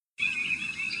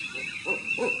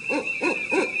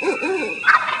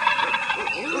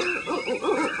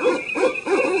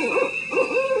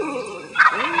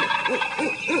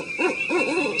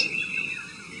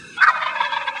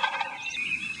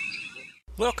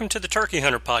Welcome to the Turkey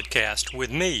Hunter Podcast with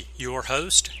me, your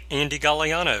host, Andy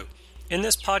Galliano. In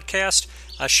this podcast,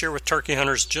 I share with turkey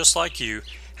hunters just like you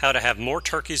how to have more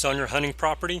turkeys on your hunting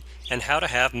property and how to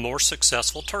have more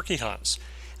successful turkey hunts.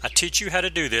 I teach you how to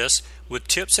do this with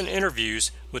tips and interviews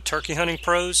with turkey hunting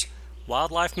pros,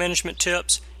 wildlife management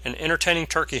tips, and entertaining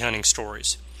turkey hunting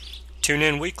stories. Tune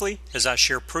in weekly as I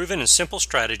share proven and simple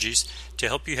strategies to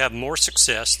help you have more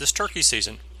success this turkey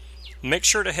season. Make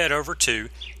sure to head over to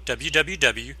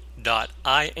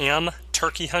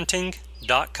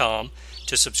www.iamturkeyhunting.com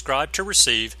to subscribe to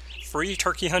receive free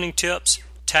turkey hunting tips,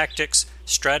 tactics,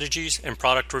 strategies, and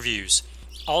product reviews.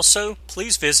 Also,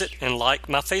 please visit and like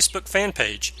my Facebook fan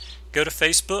page. Go to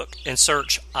Facebook and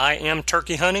search I Am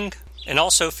Turkey Hunting, and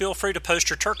also feel free to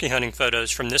post your turkey hunting photos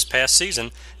from this past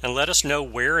season and let us know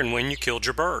where and when you killed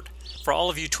your bird. For all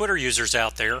of you Twitter users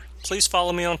out there, please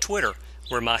follow me on Twitter,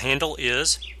 where my handle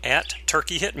is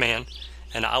 @TurkeyHitman,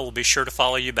 and I will be sure to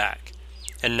follow you back.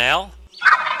 And now,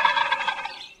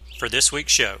 for this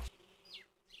week's show.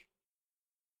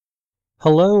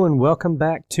 Hello and welcome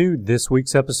back to this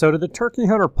week's episode of the Turkey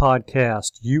Hunter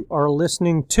Podcast. You are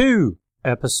listening to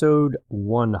episode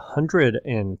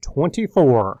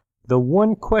 124, the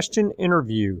one question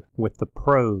interview with the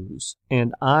pros.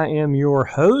 And I am your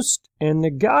host and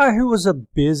the guy who was a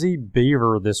busy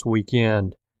beaver this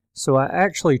weekend. So I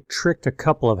actually tricked a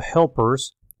couple of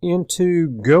helpers into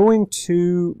going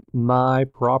to my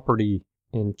property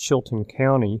in Chilton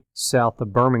County, south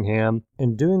of Birmingham,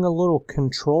 and doing a little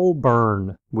control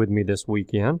burn with me this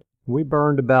weekend. We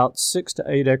burned about 6 to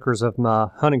 8 acres of my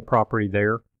hunting property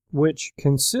there, which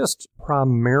consists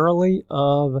primarily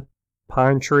of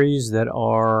pine trees that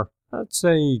are, I'd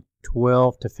say,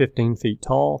 12 to 15 feet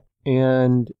tall,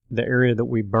 and the area that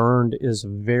we burned is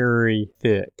very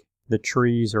thick. The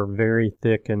trees are very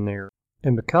thick in there.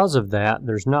 And because of that,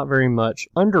 there's not very much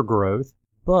undergrowth,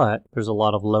 but there's a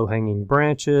lot of low-hanging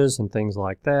branches and things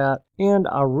like that. And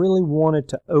I really wanted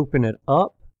to open it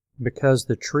up because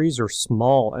the trees are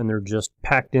small and they're just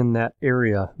packed in that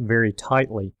area very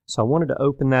tightly. So I wanted to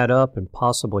open that up and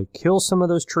possibly kill some of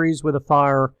those trees with a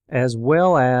fire, as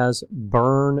well as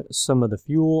burn some of the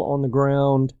fuel on the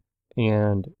ground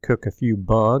and cook a few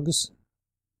bugs,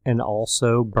 and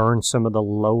also burn some of the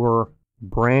lower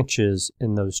branches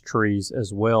in those trees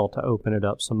as well to open it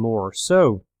up some more.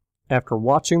 So, after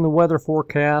watching the weather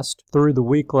forecast through the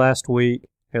week last week,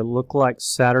 it looked like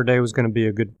Saturday was going to be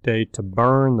a good day to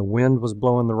burn. The wind was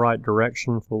blowing the right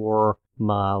direction for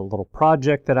my little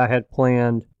project that I had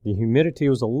planned. The humidity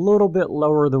was a little bit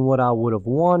lower than what I would have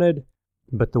wanted,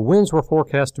 but the winds were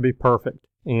forecast to be perfect.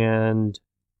 And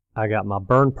I got my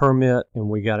burn permit and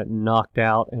we got it knocked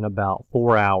out in about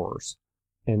 4 hours.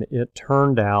 And it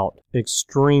turned out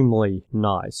extremely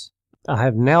nice. I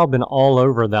have now been all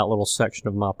over that little section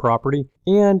of my property,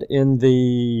 and in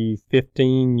the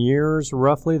 15 years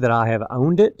roughly that I have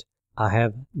owned it, I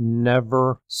have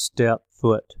never stepped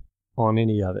foot on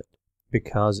any of it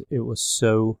because it was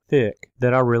so thick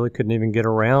that I really couldn't even get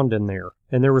around in there.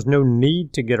 And there was no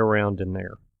need to get around in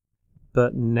there.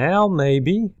 But now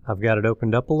maybe I've got it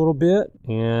opened up a little bit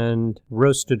and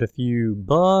roasted a few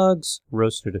bugs,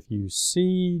 roasted a few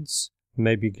seeds,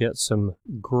 maybe get some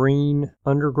green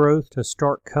undergrowth to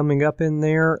start coming up in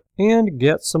there, and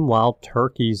get some wild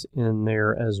turkeys in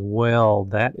there as well.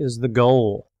 That is the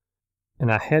goal.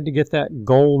 And I had to get that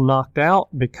goal knocked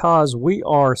out because we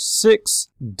are 6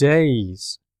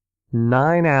 days,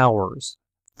 9 hours,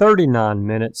 39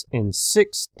 minutes, and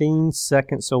 16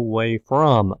 seconds away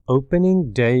from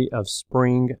opening day of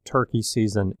spring turkey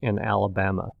season in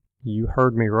Alabama. You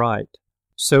heard me right.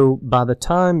 So by the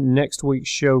time next week's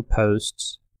show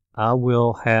posts, I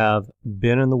will have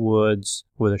been in the woods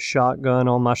with a shotgun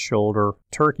on my shoulder,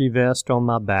 turkey vest on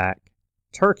my back,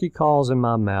 turkey calls in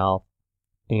my mouth,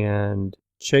 and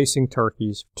chasing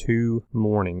turkeys 2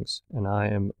 mornings. And I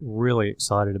am really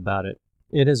excited about it.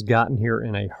 It has gotten here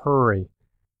in a hurry.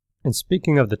 And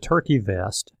speaking of the turkey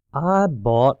vest, I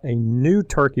bought a new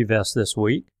turkey vest this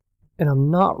week, and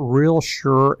I'm not real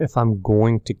sure if I'm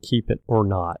going to keep it or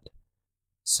not.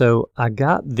 So I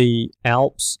got the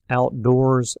Alps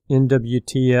Outdoors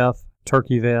NWTF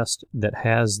turkey vest that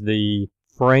has the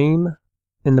frame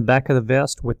in the back of the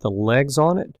vest with the legs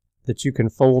on it that you can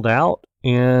fold out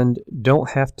and don't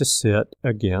have to sit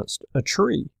against a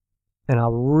tree. And I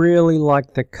really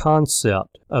like the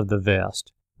concept of the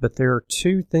vest. But there are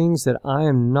 2 things that I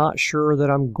am not sure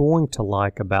that I'm going to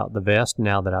like about the vest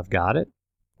now that I've got it.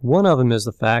 One of them is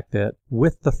the fact that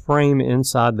with the frame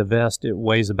inside the vest, it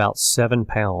weighs about 7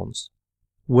 pounds.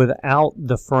 Without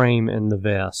the frame in the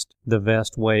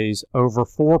vest weighs over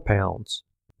 4 pounds.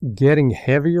 getting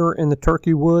heavier in the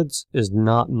turkey woods is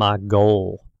not my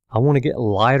goal. I want to get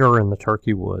lighter in the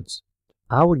turkey woods.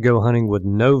 I would go hunting with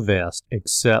no vest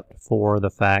except for the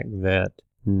fact that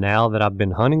now that I've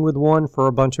been hunting with one for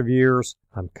a bunch of years,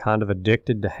 I'm kind of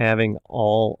addicted to having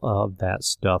all of that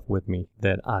stuff with me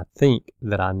that I think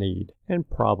that I need and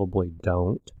probably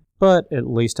don't. But at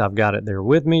least I've got it there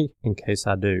with me in case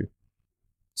I do.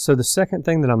 So the second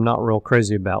thing that I'm not real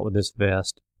crazy about with this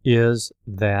vest is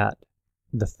that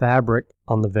the fabric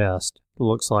on the vest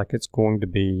looks like it's going to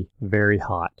be very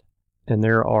hot. And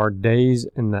there are days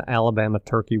in the Alabama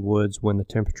turkey woods when the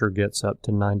temperature gets up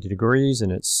to 90 degrees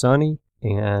and it's sunny.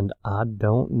 And I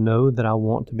don't know that I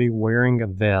want to be wearing a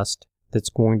vest that's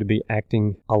going to be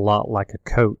acting a lot like a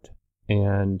coat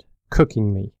and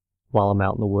cooking me while I'm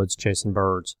out in the woods chasing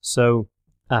birds. So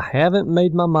I haven't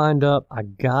made my mind up. I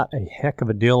got a heck of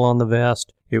a deal on the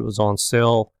vest. It was on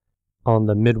sale on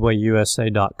the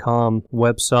MidwayUSA.com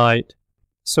website.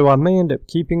 So I may end up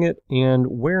keeping it and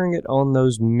wearing it on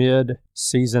those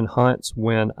mid-season hunts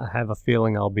when I have a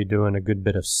feeling I'll be doing a good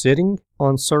bit of sitting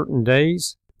on certain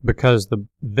days, because the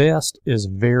vest is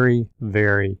very,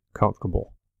 very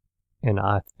comfortable. And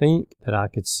I think that I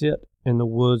could sit in the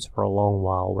woods for a long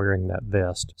while wearing that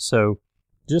vest. So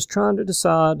just trying to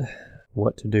decide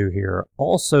what to do here.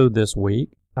 Also this week,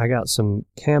 I got some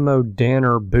camo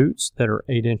Danner boots that are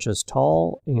 8 inches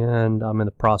tall, and I'm in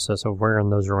the process of wearing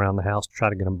those around the house to try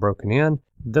to get them broken in.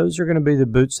 Those are going to be the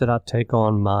boots that I take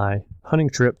on my hunting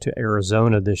trip to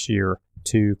Arizona this year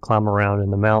to climb around in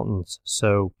the mountains.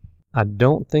 So I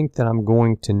don't think that I'm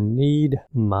going to need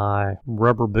my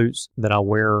rubber boots that I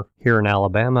wear here in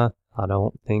Alabama. I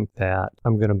don't think that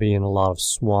I'm going to be in a lot of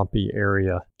swampy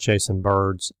area chasing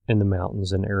birds in the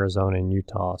mountains in Arizona and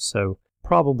Utah. So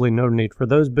probably no need for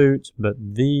those boots, but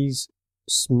these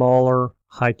smaller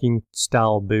hiking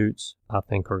style boots I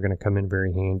think are going to come in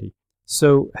very handy.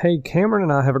 So, hey, Cameron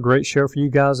and I have a great show for you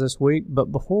guys this week,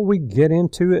 but before we get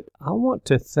into it, I want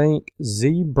to thank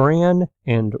ZBrand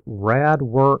and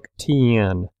Radwork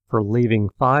TN for leaving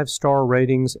 5-star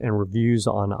ratings and reviews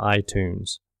on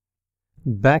iTunes.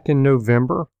 Back in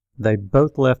November, they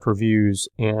both left reviews,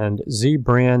 and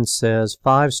ZBrand says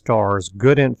 5 stars,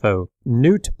 good info,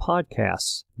 new to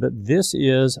podcasts, but this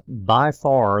is by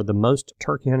far the most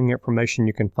turkey hunting information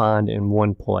you can find in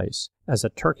one place. As a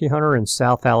turkey hunter in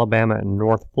South Alabama and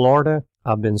North Florida,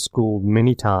 I've been schooled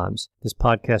many times. This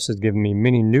podcast has given me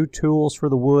many new tools for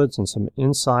the woods and some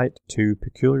insight to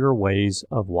peculiar ways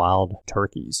of wild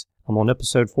turkeys. I'm on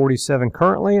episode 47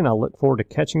 currently, and I look forward to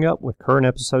catching up with current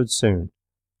episodes soon.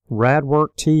 Radwork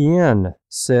TN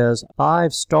says,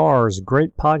 5 stars,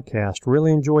 great podcast,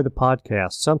 really enjoy the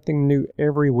podcast, something new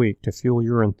every week to fuel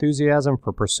your enthusiasm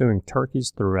for pursuing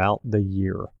turkeys throughout the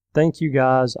year. Thank you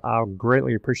guys, I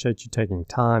greatly appreciate you taking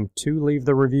time to leave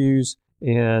the reviews,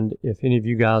 and if any of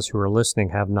you guys who are listening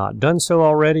have not done so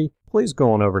already, please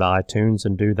go on over to iTunes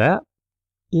and do that.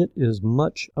 It is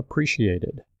much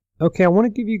appreciated. Okay, I want to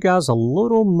give you guys a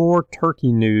little more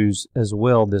turkey news as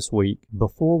well this week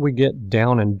before we get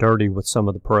down and dirty with some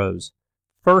of the pros.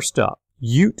 First up,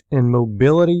 Ute and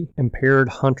mobility impaired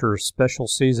hunters special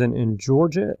season in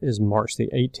Georgia is March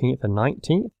the 18th and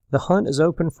 19th. The hunt is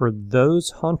open for those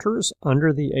hunters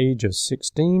under the age of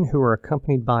 16 who are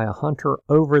accompanied by a hunter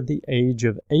over the age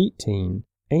of 18,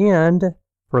 and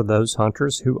for those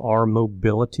hunters who are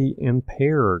mobility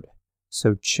impaired.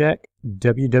 So check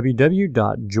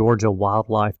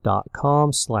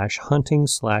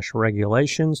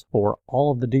www.georgiawildlife.com/hunting/regulations for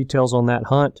all of the details on that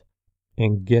hunt,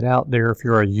 and get out there if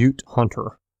you're a Ute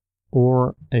hunter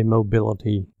or a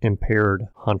mobility impaired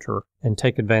hunter and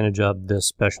take advantage of this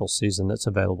special season that's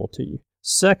available to you.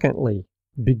 Secondly,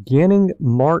 beginning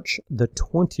March the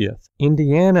 20th,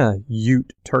 Indiana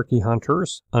Ute turkey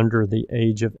hunters under the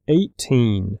age of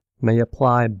 18 may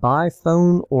apply by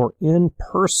phone or in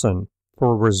person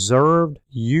for reserved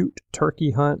Ute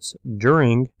turkey hunts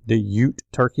during the Ute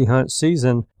turkey hunt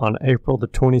season on April the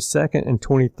 22nd and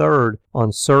 23rd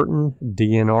on certain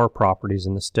DNR properties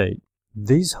in the state.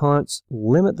 These hunts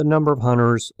limit the number of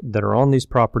hunters that are on these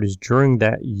properties during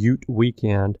that Ute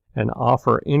weekend and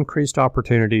offer increased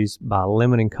opportunities by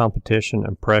limiting competition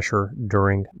and pressure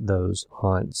during those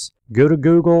hunts. Go to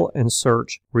Google and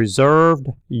search reserved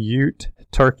Ute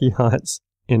turkey hunts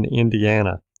in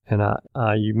Indiana. And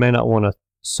you may not want to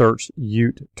search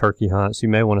Ute turkey hunts. You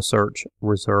may want to search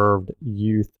reserved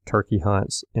youth turkey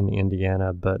hunts in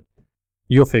Indiana, but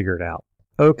you'll figure it out.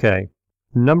 Okay,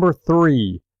 number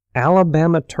 3.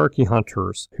 Alabama turkey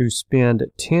hunters who spend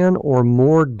 10 or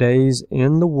more days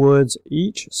in the woods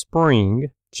each spring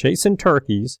Chasing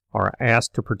Turkeys are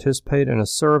asked to participate in a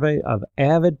survey of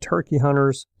avid turkey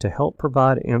hunters to help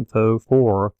provide info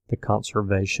for the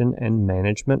conservation and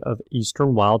management of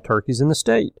eastern wild turkeys in the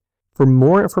state. For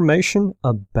more information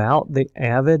about the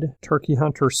Avid Turkey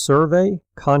Hunter Survey,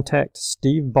 contact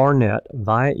Steve Barnett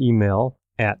via email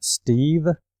at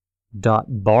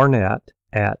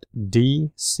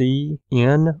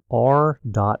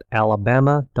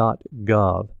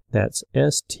steve.barnett@dcnr.alabama.gov. That's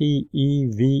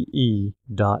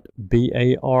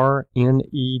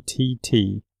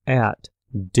steve.barnett at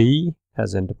D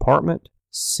as in department,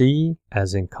 C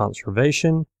as in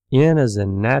conservation, N as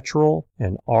in natural,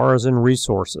 and R as in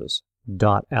resources,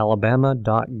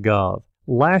 .alabama.gov.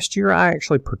 Last year, I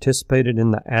actually participated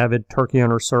in the Avid Turkey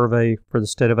Hunter Survey for the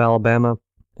state of Alabama,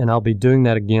 and I'll be doing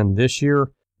that again this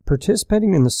year.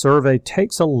 Participating in the survey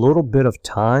takes a little bit of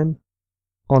time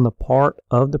on the part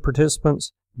of the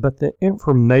participants, but the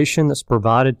information that's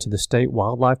provided to the state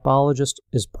wildlife biologist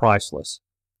is priceless.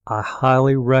 I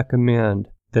highly recommend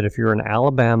that if you're in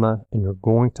Alabama and you're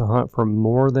going to hunt for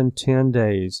more than 10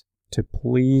 days, to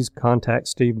please contact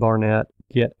Steve Barnett,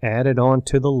 get added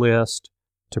onto the list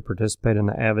to participate in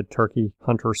the Avid Turkey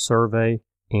Hunter Survey,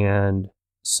 and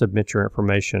submit your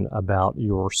information about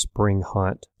your spring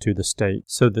hunt to the state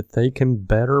so that they can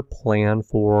better plan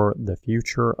for the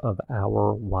future of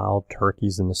our wild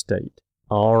turkeys in the state.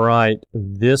 All right,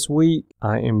 this week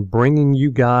I am bringing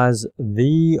you guys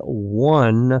the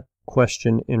one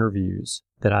question interviews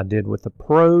that I did with the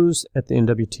pros at the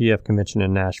NWTF convention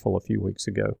in Nashville a few weeks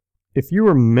ago. If you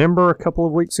remember a couple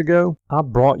of weeks ago, I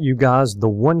brought you guys the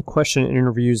one question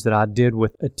interviews that I did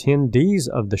with attendees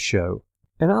of the show.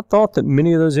 And I thought that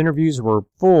many of those interviews were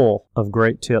full of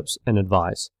great tips and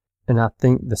advice. And I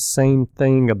think the same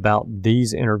thing about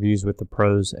these interviews with the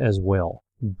pros as well.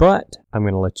 But I'm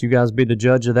going to let you guys be the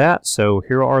judge of that. So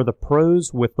here are the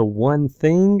pros with the one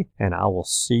thing, and I will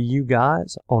see you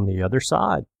guys on the other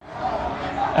side.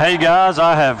 Hey guys,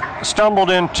 I have stumbled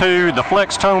into the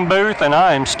FlexTone booth, and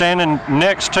I am standing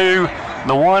next to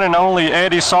the one and only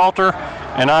Eddie Salter,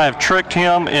 and I have tricked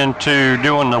him into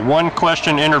doing the one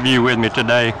question interview with me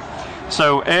today.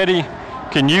 So Eddie,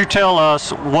 can you tell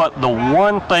us what the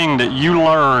one thing that you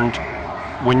learned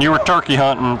when you were turkey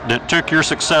hunting that took your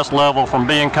success level from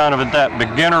being kind of at that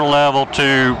beginner level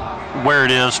to where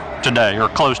it is today, or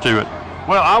close to it?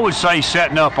 Well, I would say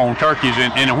setting up on turkeys,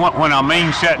 and when I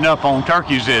mean setting up on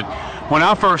turkeys, that when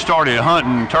I first started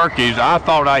hunting turkeys, I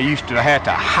thought I used to have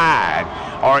to hide.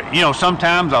 Or,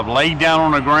 sometimes I've laid down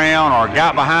on the ground or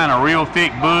got behind a real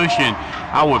thick bush, and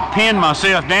I would pin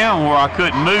myself down where I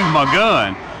couldn't move my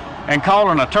gun. And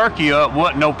calling a turkey up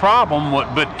wasn't no problem,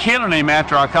 but killing him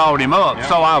after I called him up. Yeah.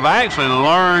 So I've actually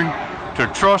learned to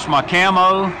trust my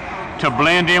camo, to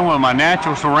blend in with my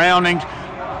natural surroundings,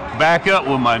 back up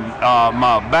with my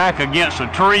back against a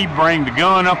tree, bring the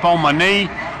gun up on my knee,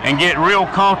 and get real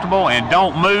comfortable and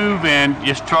don't move and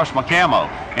just trust my camo.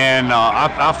 And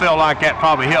I felt like that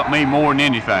probably helped me more than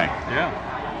anything. Yeah,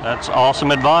 that's awesome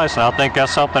advice, and I think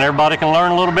that's something everybody can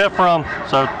learn a little bit from.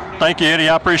 So thank you, Eddie.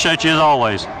 I appreciate you as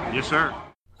always. Yes, sir.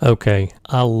 Okay,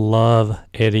 I love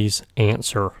Eddie's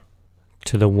answer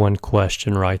to the one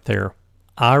question right there.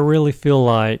 I really feel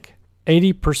like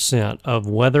 80% of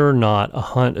whether or not a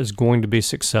hunt is going to be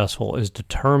successful is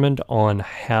determined on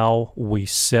how we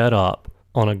set up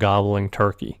on a gobbling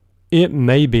turkey. It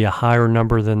may be a higher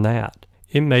number than that.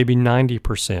 It may be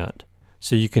 90%.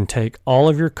 So you can take all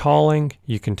of your calling,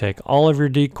 you can take all of your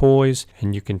decoys,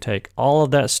 and you can take all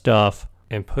of that stuff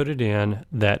and put it in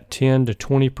that 10 to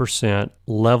 20%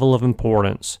 level of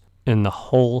importance in the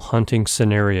whole hunting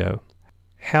scenario.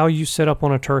 How you set up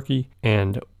on a turkey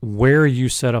and where you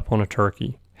set up on a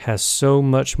turkey has so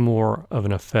much more of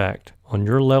an effect on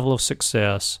your level of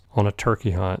success on a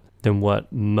turkey hunt than what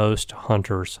most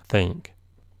hunters think.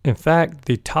 In fact,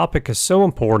 the topic is so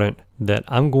important that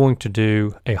I'm going to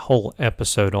do a whole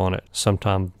episode on it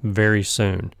sometime very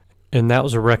soon. And that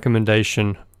was a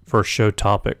recommendation for a show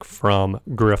topic from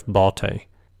Griff Balte,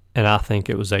 and I think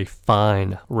it was a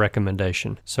fine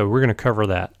recommendation. So we're going to cover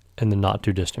that in the not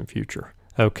too distant future.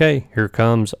 Okay, here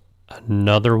comes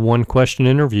another one question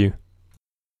interview.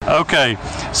 Okay,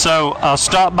 so I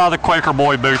stopped by the Quaker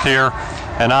Boy booth here,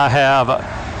 and I have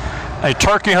a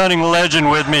turkey hunting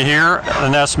legend with me here,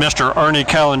 and that's Mr. Ernie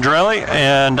Calandrelli,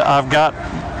 and I've got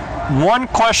one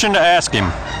question to ask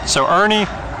him. So Ernie,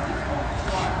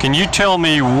 can you tell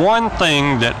me one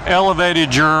thing that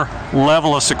elevated your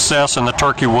level of success in the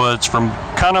turkey woods from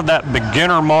kind of that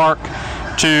beginner mark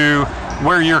to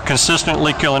where you're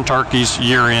consistently killing turkeys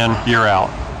year in, year out?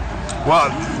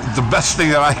 Well, the best thing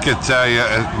that I could tell you,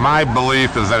 my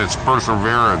belief is that it's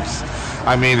perseverance.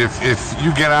 I mean, if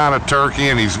you get on a turkey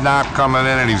and he's not coming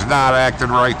in and he's not acting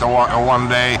right the one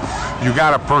day, you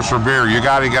got to persevere. You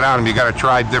got to get on him. You got to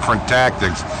try different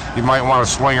tactics. You might want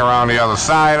to swing around the other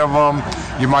side of him.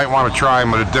 You might want to try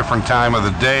him at a different time of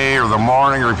the day or the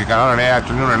morning, or if you got on in the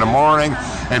afternoon or in the morning,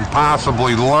 and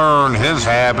possibly learn his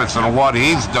habits and what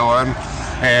he's doing.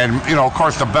 And, you know, of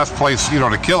course, the best place, you know,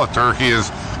 to kill a turkey is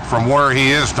from where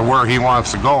he is to where he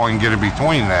wants to go and get in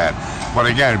between that. But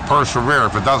again, persevere.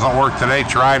 If it doesn't work today,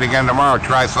 try it again tomorrow.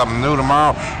 Try something new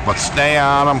tomorrow, but stay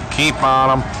on them, keep on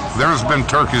them. There's been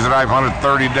turkeys that I've hunted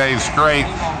 30 days straight,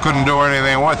 couldn't do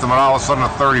anything with them, and all of a sudden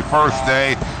the 31st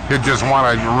day, he'd just want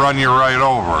to run you right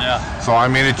over. Yeah. So, I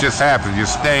mean, it just happens. You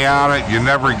stay on it, you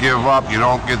never give up, you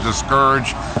don't get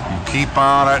discouraged, you keep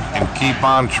on it and keep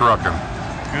on trucking.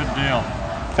 Good deal.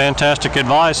 Fantastic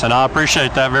advice, and I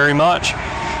appreciate that very much.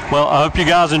 Well, I hope you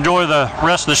guys enjoy the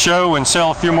rest of the show and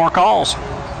sell a few more calls.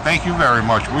 Thank you very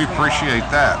much. We appreciate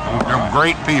that. We're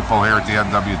great people here at the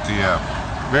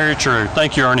NWTF. Very true.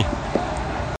 Thank you, Ernie.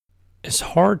 It's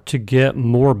hard to get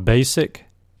more basic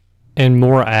and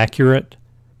more accurate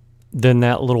than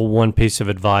that little one piece of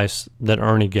advice that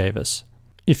Ernie gave us.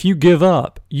 If you give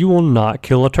up, you will not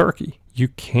kill a turkey. You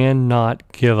cannot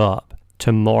give up.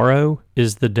 Tomorrow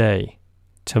is the day.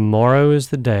 Tomorrow is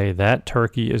the day that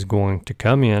turkey is going to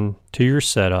come in to your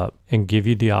setup and give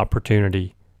you the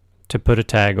opportunity to put a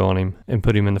tag on him and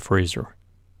put him in the freezer.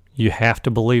 You have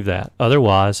to believe that.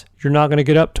 Otherwise, you're not going to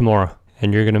get up tomorrow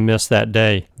and you're going to miss that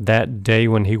day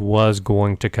when he was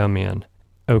going to come in.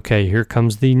 Okay, here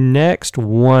comes the next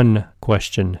one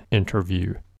question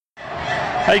interview.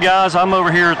 Hey guys, I'm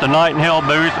over here at the Nightingale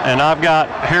booth and I've got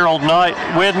Harold Knight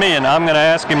with me, and I'm going to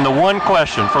ask him the one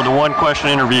question for the one question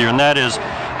interview, and that is,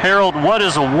 Harold, what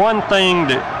is the one thing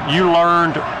that you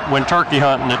learned when turkey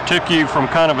hunting that took you from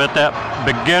kind of at that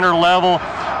beginner level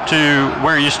to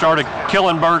where you started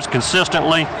killing birds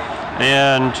consistently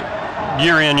and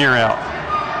year in, year out?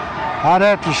 I'd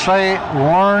have to say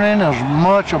learning as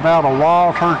much about a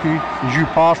wild turkey as you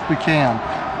possibly can.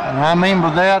 And I mean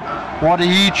by that, what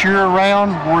he eats year-round,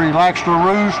 where he likes to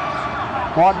roost,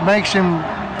 what makes him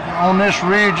on this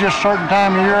ridge this certain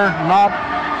time of year, not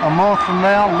a month from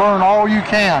now. Learn all you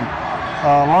can.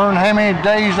 Learn how many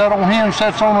days that old hen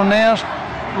sits on the nest.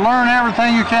 Learn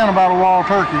everything you can about a wild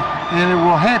turkey, and it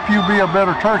will help you be a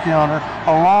better turkey hunter,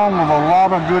 along with a lot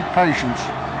of good patience.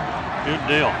 Good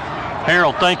deal.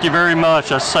 Harold, thank you very much.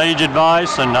 That's sage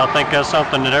advice, and I think that's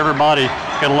something that everybody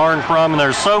can learn from. And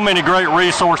there's so many great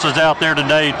resources out there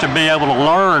today to be able to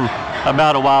learn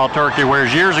about a wild turkey,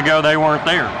 whereas years ago they weren't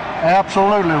there.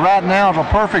 Absolutely. Right now is a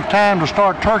perfect time to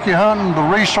start turkey hunting. The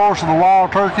resource of the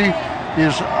wild turkey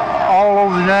is all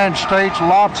over the United States,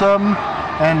 lots of them,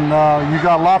 and you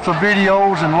got lots of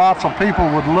videos, and lots of people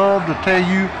would love to tell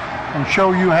you and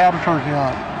show you how to turkey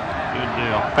hunt. Good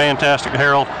deal. Fantastic,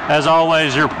 Harold. As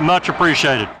always, you're much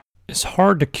appreciated. It's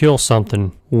hard to kill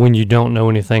something when you don't know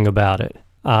anything about it.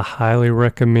 I highly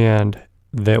recommend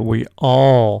that we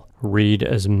all read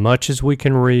as much as we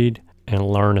can read and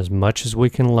learn as much as we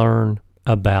can learn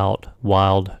about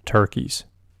wild turkeys.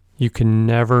 You can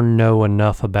never know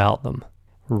enough about them.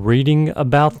 Reading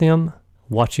about them,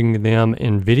 watching them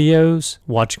in videos,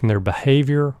 watching their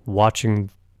behavior, watching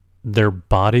their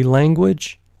body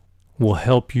language will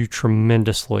help you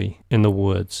tremendously in the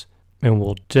woods and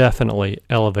will definitely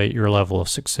elevate your level of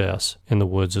success in the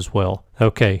woods as well.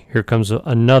 Okay, here comes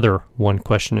another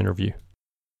one-question interview.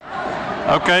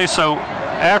 Okay, so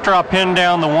after I pinned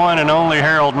down the one and only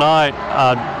Harold Knight,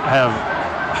 I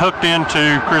have hooked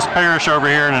into Chris Parrish over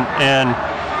here, and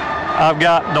I've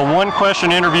got the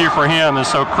one-question interview for him. And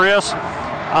so, Chris,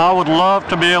 I would love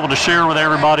to be able to share with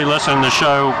everybody listening to the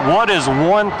show, what is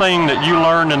one thing that you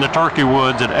learned in the turkey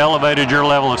woods that elevated your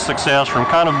level of success from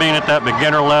kind of being at that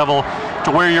beginner level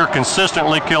to where you're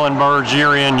consistently killing birds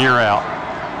year in, year out?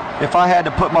 If I had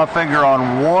to put my finger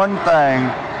on one thing,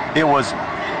 it was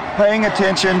paying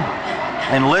attention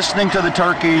and listening to the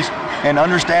turkeys and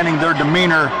understanding their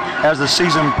demeanor as the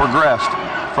season progressed,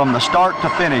 from the start to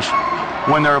finish.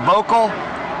 When they're vocal,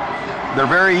 they're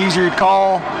very easy to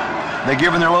call. They're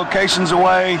giving their locations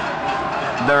away.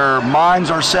 Their minds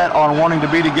are set on wanting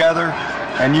to be together,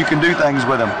 and you can do things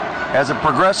with them. As it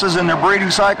progresses in their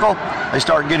breeding cycle, they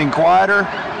start getting quieter.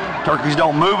 Turkeys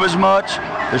don't move as much.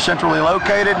 They're centrally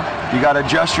located. You got to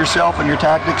adjust yourself and your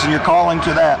tactics and your calling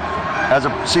to that. As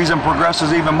the season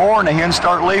progresses even more and the hens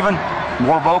start leaving,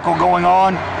 more vocal going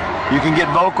on, you can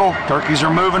get vocal. Turkeys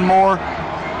are moving more.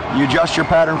 You adjust your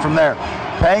pattern from there.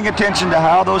 Paying attention to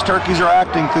how those turkeys are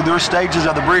acting through their stages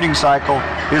of the breeding cycle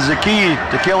is the key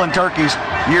to killing turkeys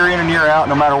year in and year out,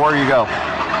 no matter where you go.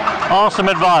 Awesome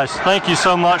advice. Thank you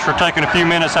so much for taking a few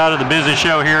minutes out of the busy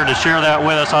show here to share that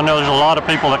with us. I know there's a lot of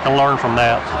people that can learn from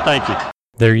that. Thank you.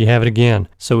 There you have it again.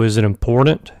 So is it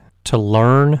important to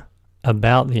learn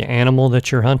about the animal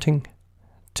that you're hunting?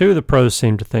 Two of the pros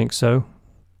seem to think so.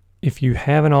 If you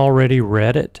haven't already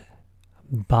read it,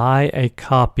 buy a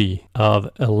copy of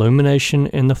Illumination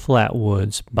in the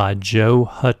Flatwoods by Joe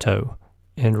Hutto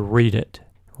and read it.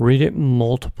 Read it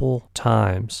multiple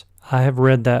times. I have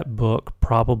read that book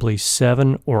probably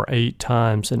 7 or 8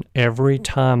 times, and every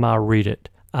time I read it,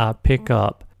 I pick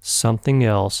up something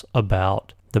else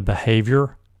about the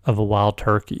behavior of a wild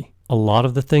turkey. A lot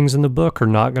of the things in the book are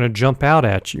not going to jump out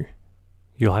at you.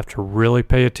 You'll have to really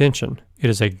pay attention. It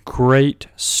is a great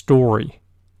story,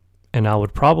 and I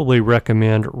would probably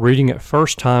recommend reading it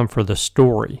first time for the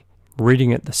story,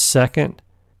 reading it the second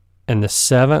and the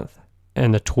 7th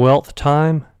and the 12th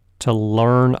time to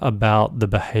learn about the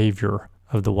behavior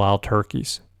of the wild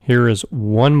turkeys. Here is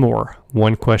one more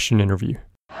one-question interview.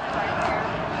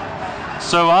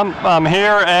 So I'm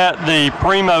here at the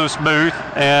Primos booth,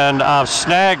 and I've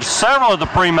snagged several of the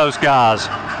Primos guys.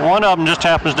 One of them just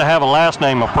happens to have a last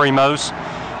name of Primos,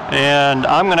 and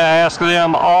I'm going to ask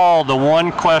them all the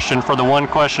one question for the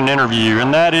one-question interview,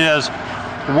 and that is,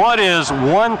 what is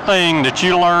one thing that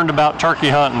you learned about turkey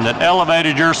hunting that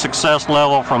elevated your success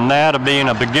level from that of being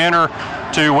a beginner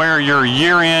to where you're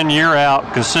year in, year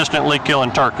out, consistently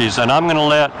killing turkeys? And I'm going to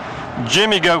let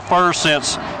Jimmy go first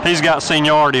since he's got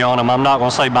seniority on him. I'm not going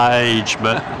to say by age,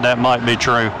 but that might be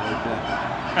true.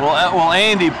 Well,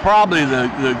 Andy, probably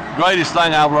the greatest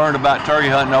thing I've learned about turkey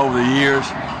hunting over the years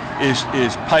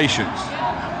is patience.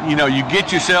 You know, you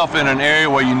get yourself in an area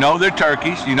where you know they're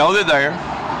turkeys, you know they're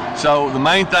there. So the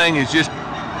main thing is just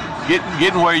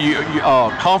getting where you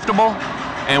are comfortable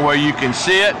and where you can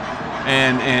sit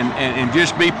and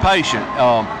just be patient.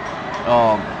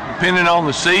 Depending on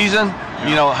the season,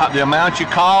 you know, the amount you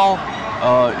call,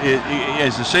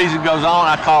 as the season goes on,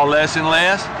 I call less and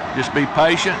less. Just be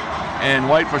patient and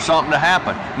wait for something to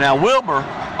happen. Now, Wilbur,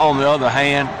 on the other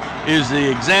hand, is the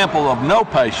example of no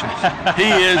patience. He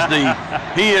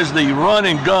is the run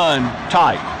and gun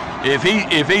type. If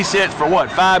he sits for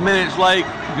 5 minutes late,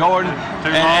 Jordan,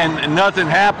 and nothing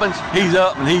happens, he's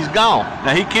up and he's gone.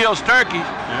 Now he kills turkeys,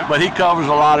 but he covers a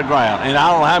lot of ground, and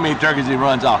I don't know how many turkeys he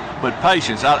runs off. But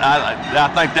patience,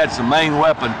 I think that's the main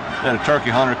weapon that a turkey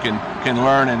hunter can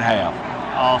learn and have.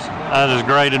 Awesome. That is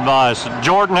great advice.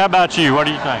 Jordan, how about you? What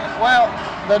do you think? Well,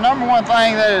 the number one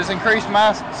thing that has increased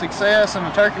my success in the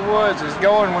turkey woods is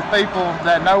going with people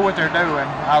that know what they're doing.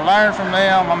 I learn from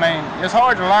them. I mean, it's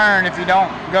hard to learn if you don't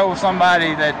go with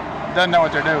somebody that doesn't know what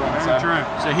they're doing. Very true.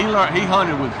 So he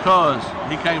hunted with Cuz.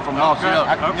 He came from Aussie.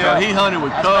 Okay. So he hunted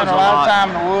with Cuz a lot. I spent a lot of time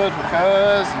in the woods with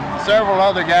Cuz and several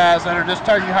other guys that are just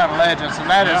turkey hunting legends, and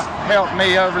that has helped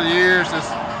me over the years. It's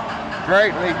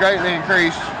greatly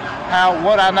increased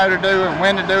what I know to do and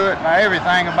when to do it and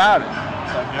everything about it.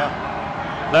 So,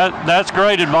 That's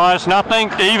great advice, and I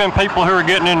think even people who are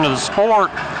getting into the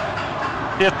sport,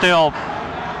 if they'll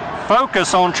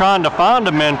focus on trying to find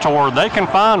a mentor, they can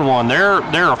find one. There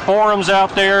are forums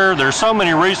out there. There's so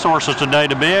many resources today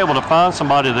to be able to find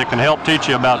somebody that can help teach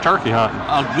you about turkey hunting.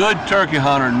 A good turkey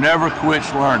hunter never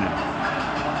quits learning.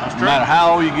 That's true. No matter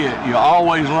how old you get, you're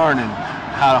always learning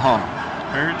how to hunt.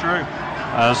 Very true.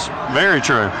 That's very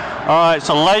true. All right,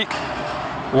 so Lake,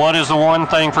 what is the one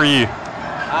thing for you?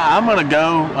 I'm going to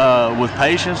go with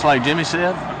patience, like Jimmy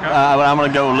said. Okay. I'm going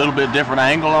to go a little bit different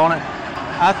angle on it.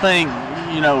 I think,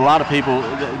 you know, a lot of people,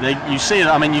 you see it.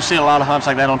 I mean, you see a lot of hunts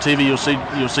like that on TV. You'll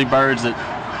see birds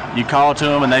that you call to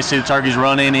them and they see the turkeys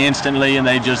run in instantly and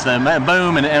they just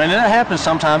boom. And that happens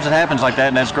sometimes. It happens like that,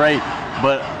 and that's great.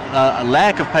 But a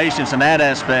lack of patience in that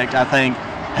aspect, I think,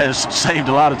 has saved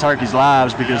a lot of turkeys'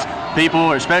 lives, because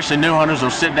people, especially new hunters, will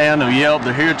sit down, they'll yelp,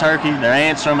 they'll hear a turkey, they'll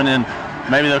answer them, and then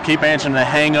maybe they'll keep answering, they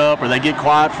hang up, or they get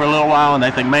quiet for a little while and they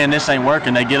think, man, this ain't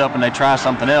working. They get up and they try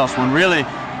something else. When really,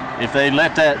 if they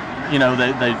let that, you know,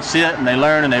 they sit and they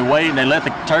learn and they wait and they let the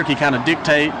turkey kind of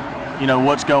dictate, you know,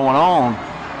 what's going on,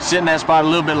 sit in that spot a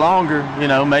little bit longer, you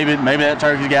know, maybe that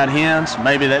turkey's got hens,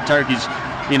 maybe that turkey's,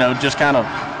 you know, just kind of,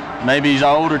 maybe he's an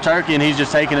older turkey and he's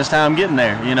just taking his time getting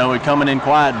there, you know, coming in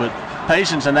quiet. But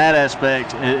patience in that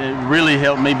aspect, it really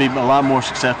helped me be a lot more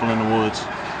successful in the woods.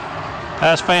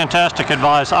 That's fantastic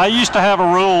advice. I used to have a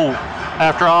rule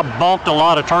after I bumped a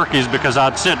lot of turkeys, because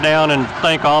I'd sit down and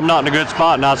think, oh, I'm not in a good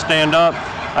spot, and I'd stand up.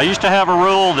 I used to have a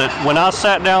rule that when I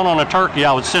sat down on a turkey,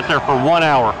 I would sit there for 1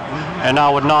 hour and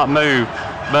I would not move.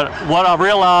 But what I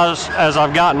realized as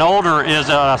I've gotten older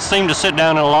is I seem to sit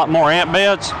down in a lot more ant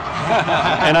beds,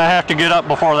 and I have to get up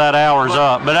before that hour's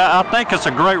up. But I think it's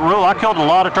a great rule. I killed a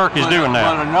lot of turkeys doing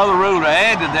that. But another rule to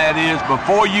add to that is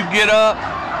before you get up,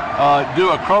 do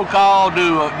a crow call,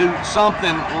 do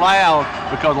something loud,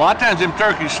 because a lot of times them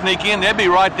turkeys sneak in, they'll be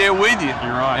right there with you.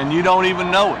 You're right. And you don't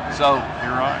even know it. So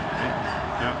you're right.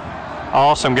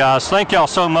 Awesome, guys. Thank y'all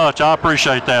so much. I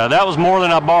appreciate that. That was more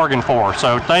than I bargained for,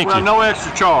 so thank you. No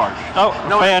extra charge. Oh,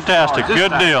 no fantastic.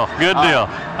 Good deal. Good deal. All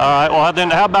right. Well,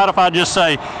 then how about if I just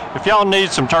say, if y'all need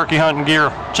some turkey hunting gear,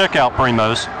 check out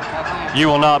Primos. You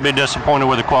will not be disappointed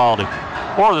with the quality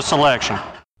or the selection.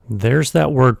 There's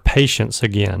that word patience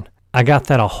again. I got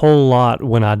that a whole lot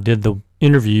when I did the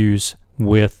interviews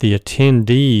with the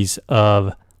attendees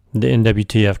of the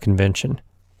NWTF convention.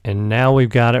 And now we've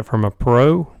got it from a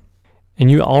pro. And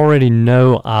you already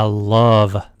know I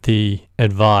love the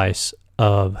advice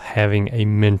of having a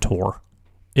mentor.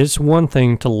 It's one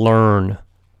thing to learn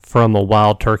from a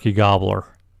wild turkey gobbler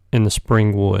in the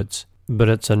spring woods, but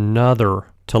it's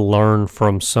another to learn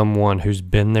from someone who's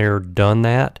been there, done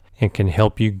that, and can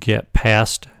help you get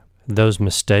past those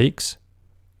mistakes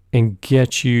and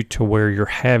get you to where you're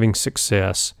having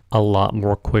success a lot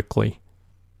more quickly.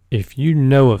 If you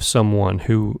know of someone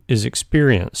who is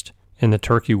experienced in the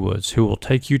turkey woods who will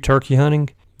take you turkey hunting,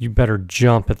 you better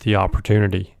jump at the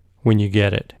opportunity when you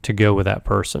get it to go with that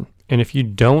person. And if you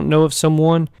don't know of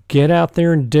someone, get out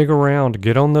there and dig around.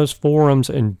 Get on those forums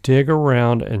and dig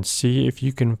around and see if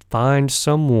you can find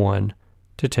someone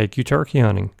to take you turkey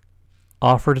hunting.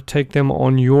 Offer to take them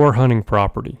on your hunting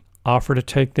property. Offer to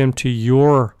take them to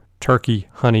your turkey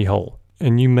honey hole.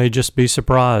 And you may just be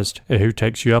surprised at who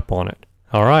takes you up on it.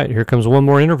 All right, here comes one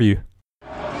more interview.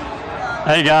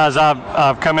 Hey guys,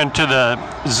 I've come into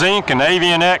the Zink and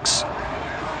Avian X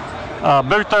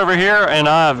booth over here, and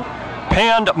I've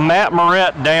pinned Matt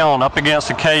Moret down up against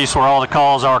the case where all the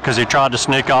calls are because he tried to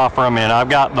sneak off from me. And I've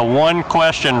got the one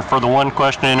question for the one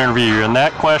question interview, and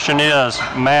that question is,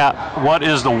 Matt, what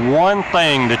is the one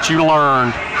thing that you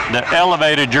learned that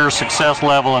elevated your success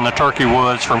level in the turkey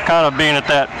woods from kind of being at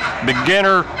that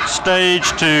beginner stage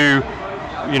to,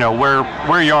 you know,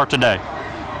 where you are today?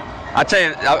 I'll tell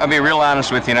you, I'll be real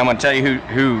honest with you, and I'm going to tell you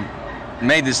who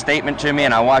made this statement to me,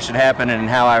 and I watched it happen, and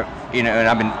how and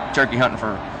I've been turkey hunting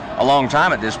for a long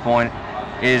time at this point,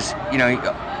 is,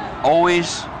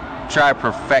 always try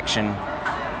perfection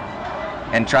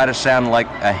and try to sound like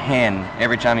a hen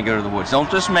every time you go to the woods. Don't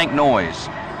just make noise.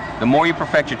 The more you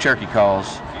perfect your turkey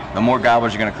calls, the more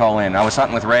gobblers are going to call in. I was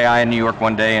hunting with Ray Eye in New York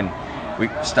one day, and we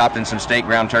stopped in some state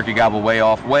ground turkey gobble way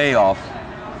off.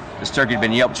 This turkey had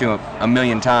been yelped to a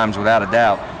million times without a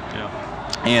doubt. Yeah.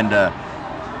 And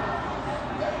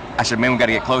I said, man, we got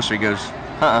to get closer. He goes,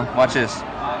 watch this.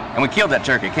 And we killed that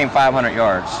turkey. It came 500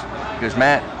 yards. He goes,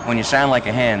 Matt, when you sound like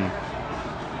a hen,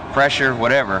 pressure,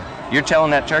 whatever, you're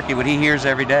telling that turkey what he hears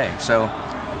every day. So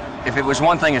if it was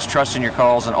one thing, it's trusting your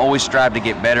calls and always strive to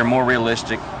get better, more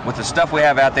realistic. With the stuff we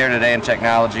have out there today in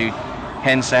technology,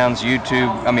 hen sounds,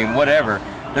 YouTube, whatever,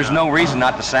 there's no reason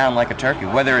not to sound like a turkey.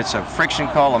 Whether it's a friction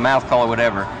call, a mouth call, or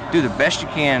whatever, do the best you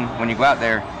can when you go out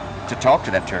there to talk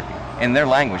to that turkey in their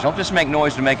language. Don't just make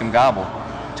noise to make him gobble.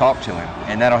 Talk to him,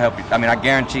 and that'll help you. I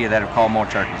guarantee you that'll call more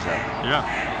turkeys up.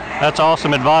 Yeah, that's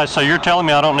awesome advice. So you're telling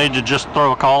me I don't need to just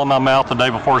throw a call in my mouth the day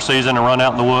before season and run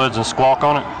out in the woods and squawk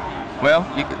on it? Well,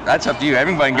 that's up to you.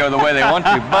 Everybody can go the way they want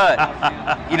to,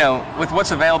 but with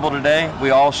what's available today,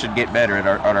 we all should get better at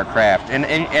our craft.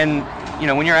 And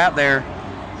when you're out there,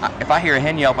 if I hear a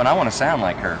hen yelping, I want to sound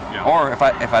like her. Yeah. Or if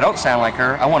I don't sound like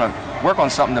her, I want to work on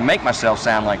something to make myself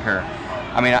sound like her.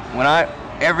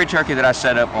 Every turkey that I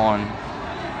set up on,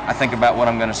 I think about what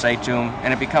I'm going to say to them,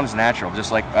 and it becomes natural,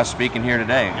 just like us speaking here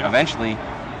today. Yeah. Eventually,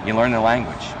 you learn the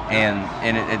language, and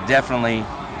it definitely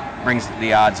brings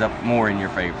the odds up more in your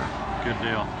favor. Good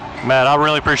deal. Matt, I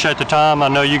really appreciate the time. I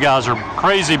know you guys are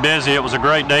crazy busy. It was a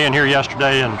great day in here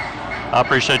yesterday, and I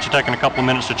appreciate you taking a couple of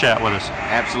minutes to chat with us.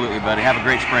 Absolutely, buddy. Have a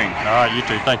great spring. All right, you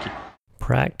too. Thank you.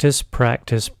 Practice,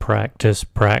 practice, practice,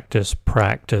 practice,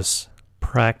 practice.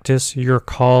 Practice your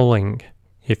calling.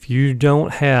 If you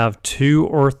don't have 2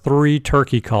 or 3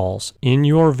 turkey calls in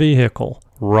your vehicle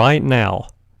right now,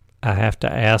 I have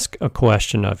to ask a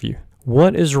question of you.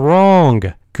 What is wrong?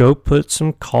 Go put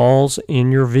some calls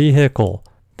in your vehicle.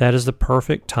 That is the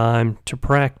perfect time to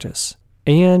practice.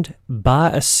 And buy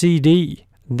a CD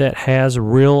that has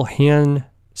real hen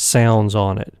sounds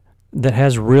on it, that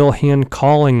has real hen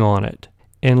calling on it,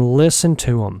 and listen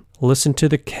to them. Listen to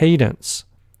the cadence.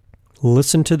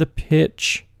 Listen to the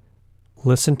pitch.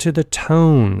 Listen to the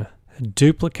tone.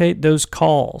 Duplicate those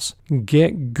calls.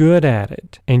 Get good at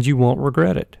it, and you won't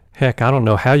regret it. Heck, I don't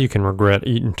know how you can regret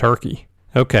eating turkey.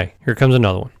 Okay, here comes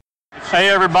another one. Hey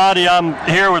everybody, I'm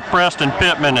here with Preston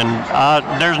Pittman,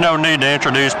 and there's no need to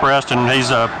introduce Preston.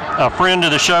 He's a friend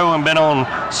of the show and been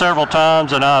on several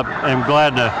times, and I am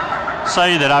glad to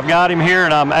say that I've got him here,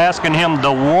 and I'm asking him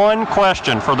the one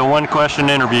question for the one question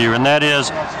interview, and that is,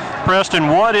 Preston,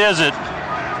 what is it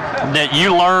that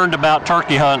you learned about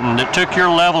turkey hunting that took your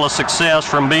level of success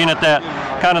from being at that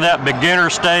kind of that beginner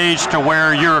stage to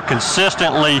where you're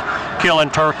consistently killing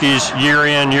turkeys year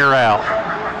in, year out?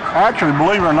 Actually,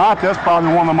 believe it or not, that's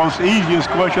probably one of the most easiest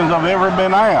questions I've ever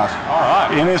been asked. All right.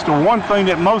 And it's the one thing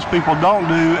that most people don't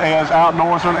do as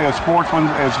outdoorsmen, as sportsmen,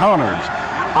 as hunters.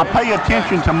 I pay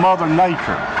attention to Mother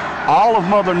Nature. All of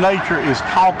Mother Nature is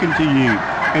talking to you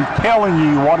and telling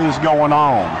you what is going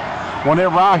on.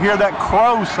 Whenever I hear that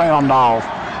crow sound off,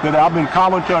 that I've been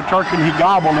calling to a turkey and he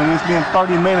gobbled and it's been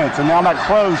 30 minutes and now that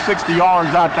crow's 60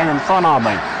 yards out there in front of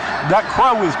me. That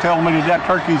crow is telling me that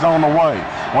turkey's on the way.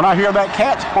 When I hear that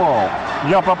cat squirrel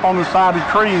jump up on the side of the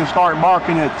tree and start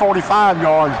barking at 45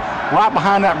 yards right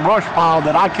behind that brush pile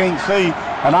that I can't see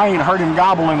and I ain't heard him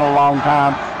gobble in a long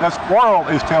time, that squirrel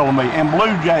is telling me, and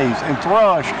blue jays and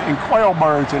thrush and quail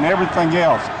birds and everything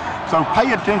else. So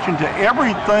pay attention to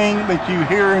everything that you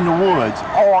hear in the woods,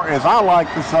 or as I like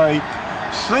to say,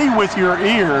 see with your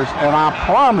ears, and I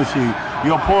promise you,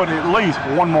 you'll put at least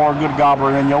one more good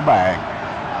gobbler in your bag.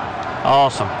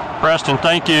 Awesome. Preston,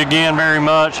 thank you again very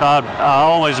much. I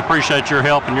always appreciate your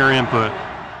help and your input.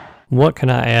 What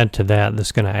can I add to that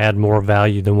that's going to add more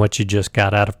value than what you just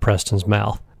got out of Preston's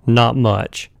mouth? Not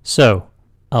much. So,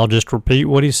 I'll just repeat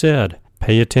what he said.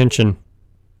 Pay attention.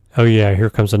 Oh yeah,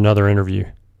 here comes another interview.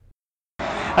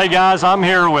 Hey guys, I'm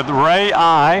here with Ray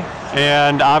I,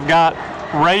 and I've got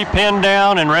Ray pinned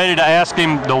down and ready to ask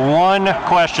him the one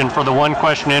question for the one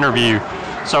question interview.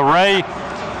 So Ray,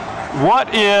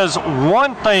 what is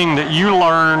one thing that you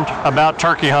learned about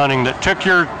turkey hunting that took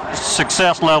your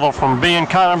success level from being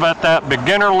kind of at that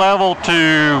beginner level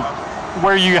to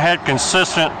where you had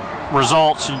consistent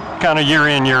results kind of year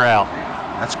in, year out?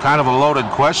 That's kind of a loaded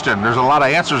question. There's a lot of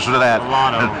answers to that. A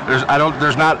lot of them.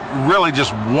 There's not really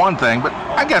just one thing, but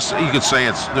I guess you could say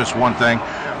it's just one thing.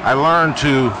 I learned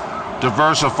to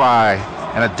diversify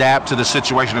and adapt to the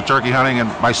situation of turkey hunting, and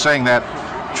by saying that,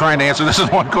 trying to answer this is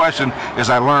one question, is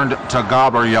I learned to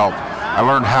gobbler yelp. I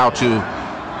learned how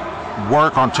to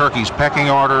work on turkey's pecking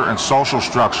order and social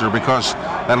structure, because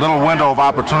that little window of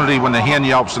opportunity when the hen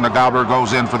yelps and the gobbler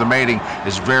goes in for the mating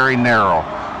is very narrow.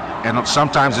 And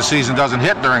sometimes the season doesn't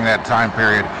hit during that time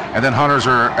period, and then hunters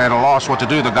are at a loss what to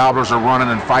do. The gobblers are running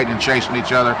and fighting and chasing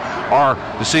each other, or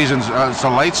the season's it's a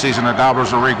late season, the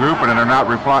gobblers are regrouping and they're not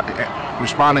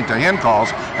responding to hen calls,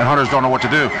 and hunters don't know what to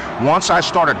do. Once I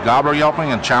started gobbler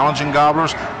yelping and challenging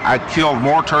gobblers, I killed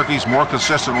more turkeys more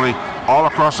consistently all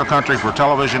across the country for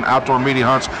television, outdoor media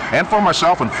hunts, and for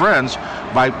myself and friends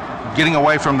by getting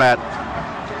away from that,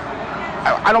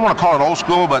 I don't want to call it old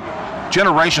school, but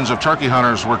generations of turkey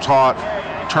hunters were taught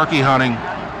turkey hunting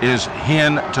is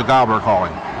hen to gobbler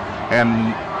calling.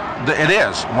 And it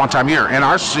is one time a year. In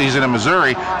our season in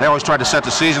Missouri, they always tried to set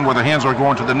the season where the hens were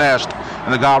going to the nest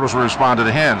and the gobblers would respond to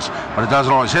the hens, but it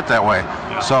doesn't always hit that way.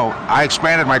 So I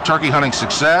expanded my turkey hunting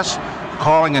success,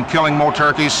 calling and killing more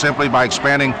turkeys simply by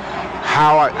expanding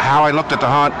how I looked at the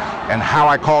hunt and how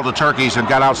I called the turkeys, and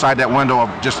got outside that window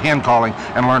of just hen calling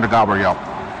and learned to gobbler yelp.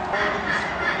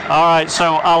 All right,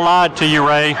 so I lied to you,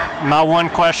 Ray. My one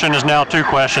question is now two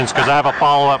questions because I have a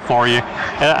follow-up for you.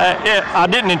 I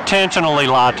didn't intentionally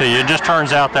lie to you. It just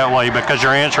turns out that way because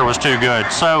your answer was too good.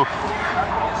 So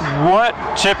what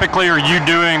typically are you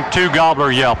doing to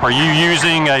gobbler yelp? Are you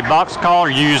using a box call? Are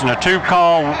you using a tube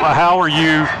call? How are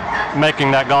you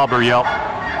making that gobbler yelp?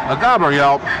 A gobbler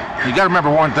yelp, you got to remember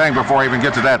one thing before I even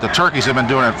get to that. The turkeys have been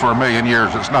doing it for a million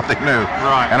years. It's nothing new.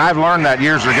 Right. And I've learned that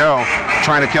years ago,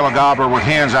 trying to kill a gobbler with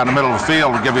hens out in the middle of the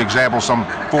field. To give you an example, some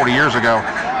 40 years ago,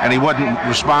 and he wouldn't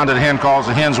respond to the hen calls.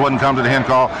 The hens wouldn't come to the hen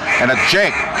call. And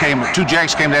two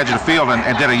jakes came to the edge of the field and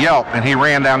did a yelp, and he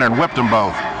ran down there and whipped them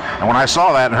both. And when I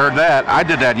saw that and heard that, I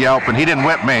did that yelp, and he didn't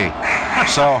whip me.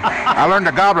 So I learned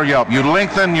a gobbler yelp. You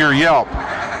lengthen your yelp.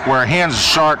 Where a hen's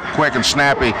sharp, quick, and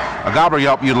snappy, a gobbler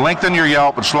yelp, you lengthen your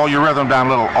yelp and slow your rhythm down a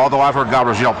little, although I've heard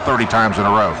gobblers yelp 30 times in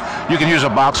a row. You can use a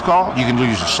box call, you can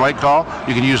use a slate call,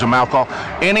 you can use a mouth call.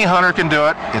 Any hunter can do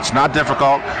it. It's not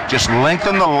difficult. Just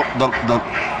lengthen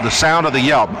the sound of the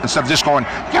yelp. Instead of just going,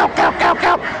 yelp, yelp, yelp,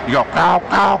 yelp, you go, cow,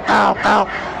 cow, cow,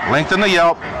 cow. Lengthen the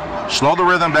yelp, slow the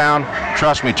rhythm down.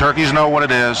 Trust me, turkeys know what it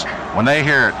is. When they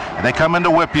hear it, and they come in to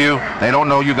whip you, they don't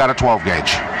know you got a 12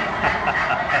 gauge.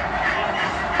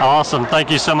 Awesome.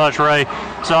 Thank you so much, Ray.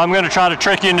 So I'm going to try to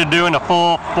trick you into doing a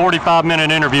full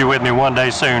 45-minute interview with me one day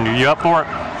soon. Are you up for it?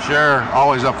 Sure.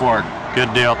 Always up for it.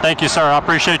 Good deal. Thank you, sir. I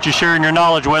appreciate you sharing your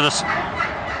knowledge with us.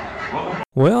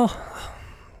 Well,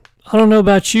 I don't know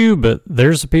about you, but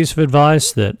there's a piece of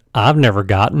advice that I've never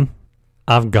gotten.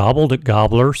 I've gobbled at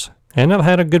gobblers, and I've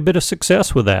had a good bit of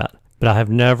success with that, but I have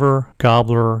never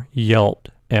gobbler yelped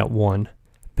at one.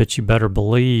 But you better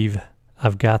believe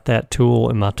I've got that tool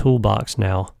in my toolbox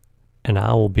now, and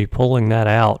I will be pulling that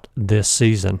out this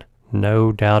season.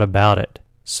 No doubt about it.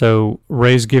 So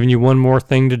Ray's giving you one more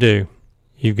thing to do.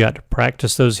 You've got to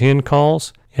practice those hen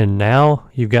calls, and now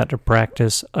you've got to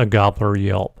practice a gobbler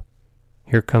yelp.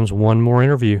 Here comes one more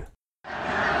interview.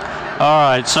 All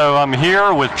right, so I'm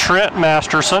here with Trent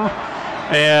Masterson,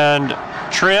 and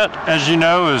Trent, as you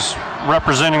know, is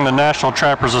representing the National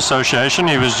Trappers Association.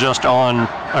 He was just on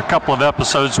a couple of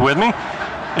episodes with me,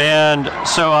 and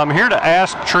so I'm here to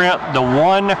ask Trent the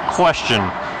one question.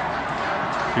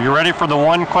 Are you ready for the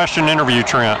one question interview,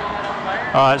 Trent?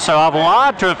 All right, so I've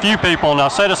lied to a few people, and I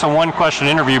said it's a one question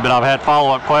interview, but I've had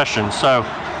follow-up questions, so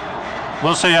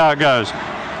we'll see how it goes.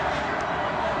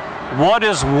 What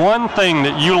is one thing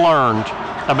that you learned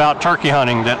about turkey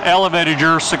hunting that elevated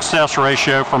your success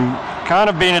ratio from kind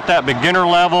of being at that beginner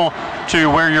level to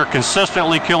where you're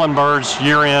consistently killing birds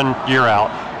year in, year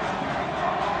out?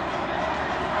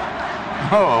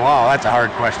 Oh, wow, that's a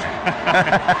hard question.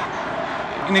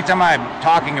 Anytime I'm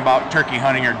talking about turkey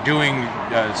hunting or doing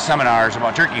seminars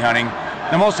about turkey hunting,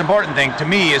 the most important thing to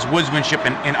me is woodsmanship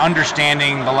and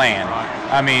understanding the land.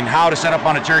 I mean, how to set up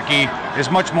on a turkey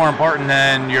is much more important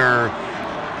than your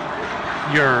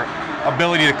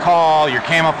ability to call, your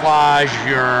camouflage,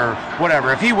 your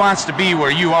whatever. If he wants to be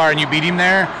where you are and you beat him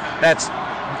there, that's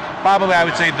probably, I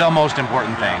would say, the most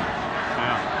important thing.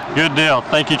 Yeah. Good deal.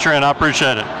 Thank you, Trent. I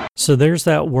appreciate it. So there's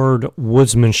that word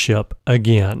woodsmanship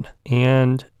again.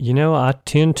 And, you know, I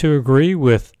tend to agree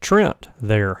with Trent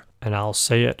there. And I'll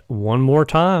say it one more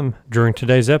time during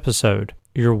today's episode.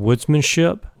 Your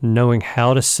woodsmanship, knowing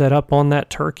how to set up on that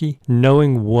turkey,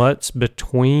 knowing what's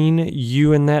between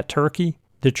you and that turkey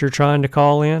that you're trying to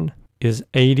call in, is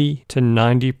 80 to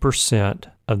 90%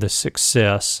 of the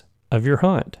success of your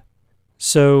hunt.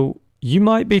 So you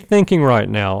might be thinking right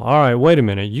now, all right, wait a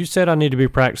minute, you said I need to be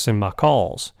practicing my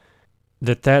calls,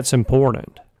 that's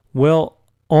important. Well,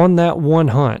 on that one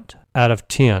hunt out of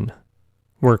 10,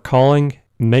 where calling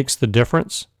makes the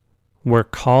difference, where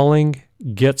calling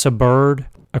gets a bird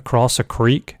across a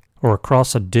creek or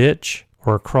across a ditch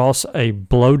or across a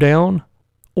blowdown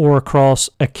or across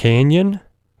a canyon,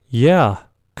 yeah,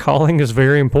 calling is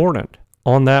very important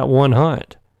on that one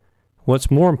hunt.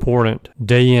 What's more important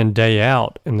day in, day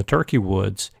out in the turkey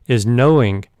woods is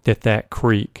knowing that that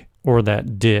creek or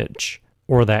that ditch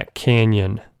or that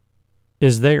canyon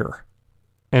is there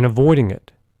and avoiding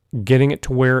it, getting it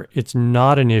to where it's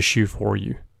not an issue for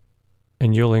you,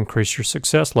 and you'll increase your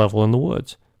success level in the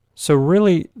woods. So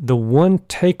really, the one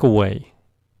takeaway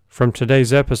from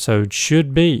today's episode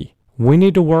should be we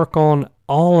need to work on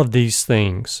all of these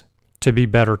things to be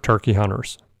better turkey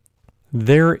hunters.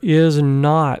 There is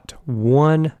not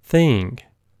one thing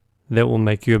that will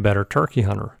make you a better turkey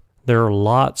hunter. There are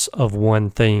lots of one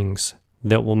things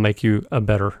that will make you a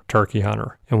better turkey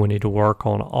hunter, and we need to work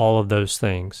on all of those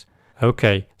things.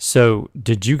 Okay, so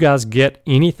did you guys get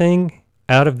anything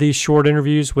out of these short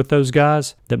interviews with those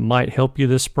guys that might help you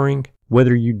this spring?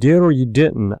 Whether you did or you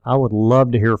didn't, I would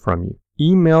love to hear from you.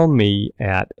 Email me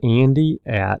at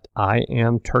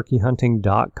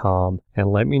andy@iamturkeyhunting.com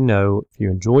and let me know if you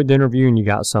enjoyed the interview and you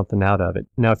got something out of it.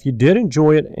 Now, if you did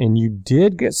enjoy it and you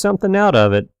did get something out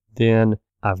of it, then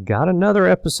I've got another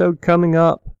episode coming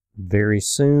up very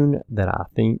soon that I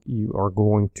think you are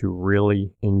going to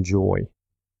really enjoy.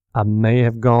 I may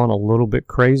have gone a little bit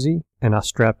crazy, and I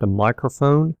strapped a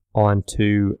microphone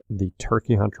onto the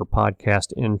Turkey Hunter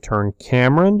podcast intern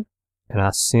Cameron, and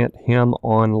I sent him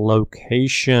on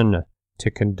location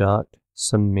to conduct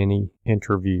some mini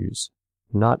interviews.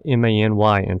 Not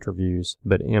M-A-N-Y interviews,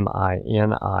 but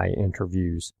M-I-N-I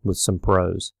interviews with some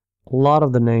pros. A lot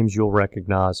of the names you'll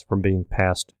recognize from being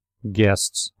past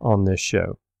guests on this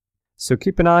show. So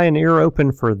keep an eye and ear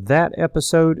open for that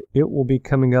episode. It will be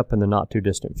coming up in the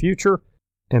not-too-distant future.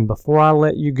 And before I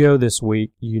let you go this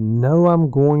week, you know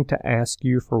I'm going to ask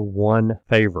you for one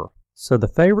favor. So the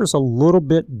favor's a little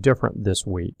bit different this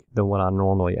week than what I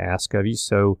normally ask of you.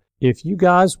 So if you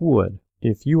guys would,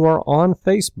 if you are on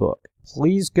Facebook,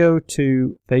 please go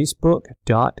to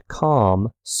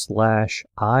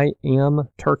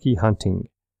facebook.com/IamTurkeyHunting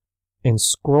and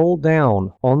scroll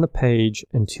down on the page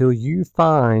until you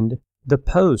find the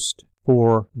post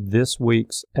for this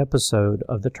week's episode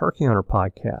of the Turkey Hunter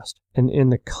podcast. And in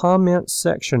the comments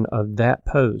section of that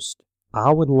post,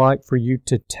 I would like for you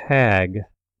to tag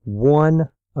one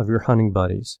of your hunting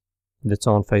buddies that's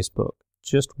on Facebook.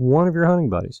 Just one of your hunting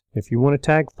buddies. If you want to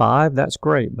tag 5, that's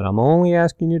great, but I'm only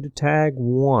asking you to tag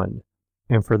 1.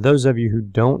 And for those of you who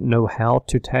don't know how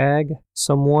to tag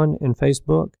someone in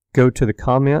Facebook, go to the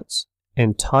comments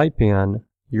and type in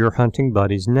your hunting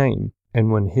buddy's name.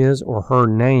 And when his or her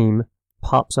name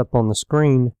pops up on the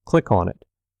screen, click on it.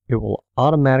 It will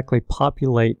automatically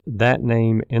populate that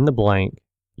name in the blank.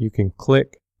 You can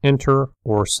click enter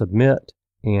or submit,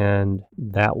 and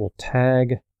that will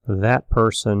tag that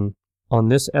person on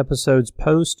this episode's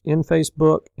post in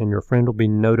Facebook, and your friend will be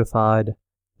notified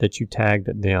that you tagged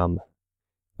them.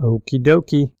 Okie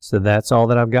dokie. So that's all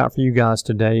that I've got for you guys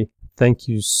today. Thank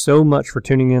you so much for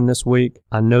tuning in this week.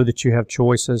 I know that you have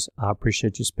choices. I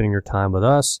appreciate you spending your time with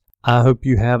us. I hope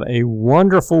you have a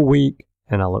wonderful week,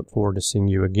 and I look forward to seeing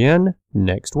you again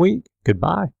next week.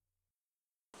 Goodbye.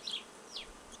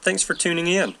 Thanks for tuning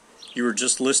in. You were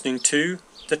just listening to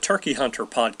the Turkey Hunter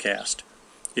Podcast.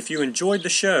 If you enjoyed the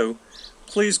show,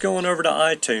 please go on over to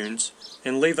iTunes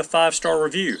and leave a 5-star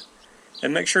review.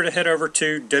 And make sure to head over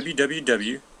to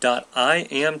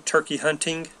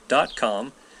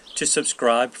www.iamturkeyhunting.com to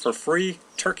subscribe for free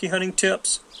turkey hunting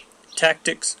tips,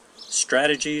 tactics,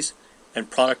 strategies,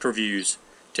 and product reviews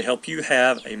to help you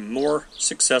have a more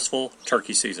successful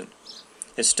turkey season.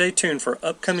 And stay tuned for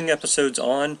upcoming episodes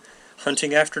on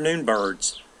hunting afternoon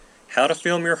birds, how to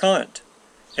film your hunt,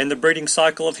 and the breeding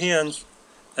cycle of hens,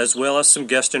 as well as some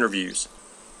guest interviews.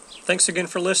 Thanks again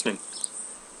for listening.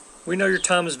 We know your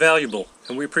time is valuable,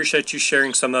 and we appreciate you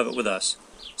sharing some of it with us.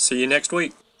 See you next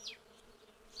week.